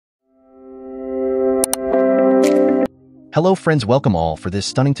Hello friends, welcome all for this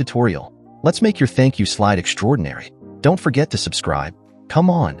stunning tutorial. Let's make your thank you slide extraordinary. Don't forget to subscribe. Come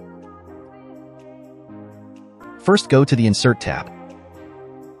on. First, go to the Insert tab.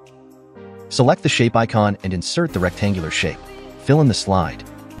 Select the shape icon and insert the rectangular shape. Fill in the slide.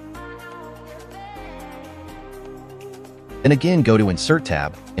 Then again, go to Insert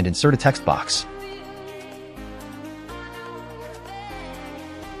tab and insert a text box.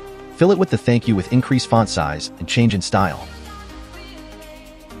 Fill it with the thank you with increased font size and change in style.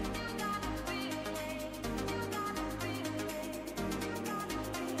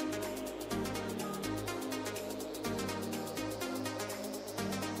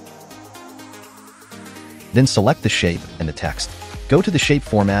 Then select the shape and the text. Go to the shape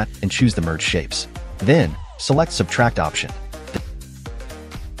format and choose the merge shapes. Then select subtract option.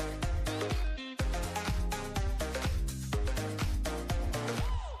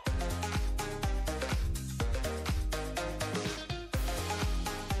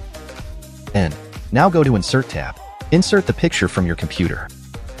 N. Now go to Insert tab. Insert the picture from your computer.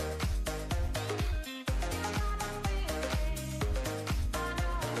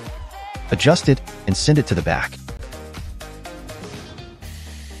 Adjust it and send it to the back.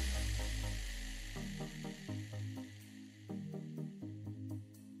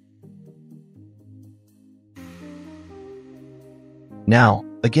 Now,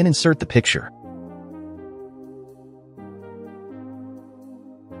 again insert the picture.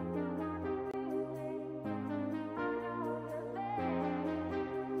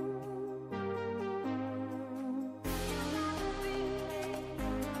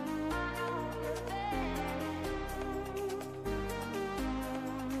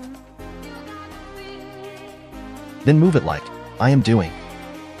 Then move it like I am doing.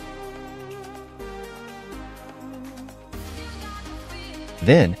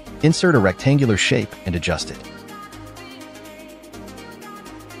 Then, insert a rectangular shape and adjust it.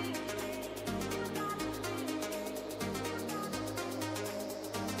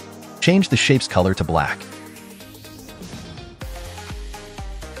 Change the shape's color to black.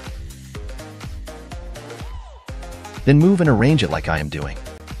 Then move and arrange it like I am doing.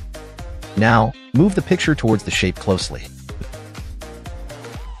 Now, move the picture towards the shape closely.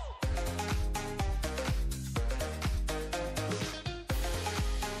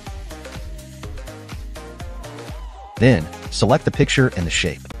 Then, select the picture and the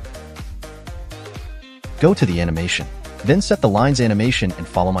shape. Go to the animation. Then set the line's animation and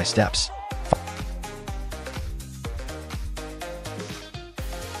follow my steps.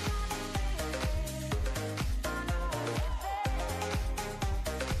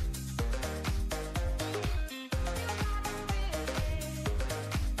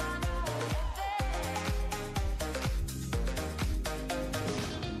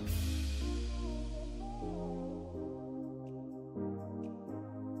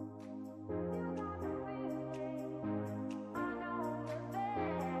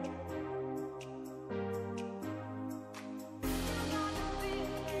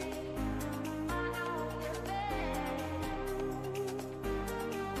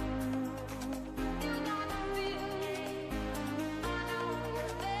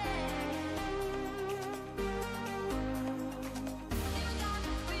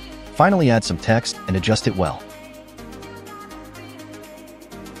 Finally, add some text and adjust it well.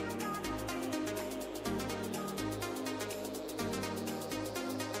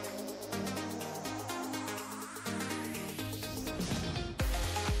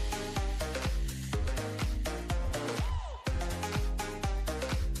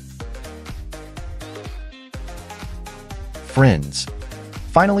 Friends,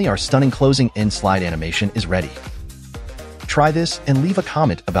 finally our stunning closing end slide animation is ready. Try this and leave a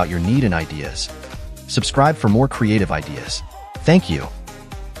comment about your need and ideas. Subscribe for more creative ideas. Thank you.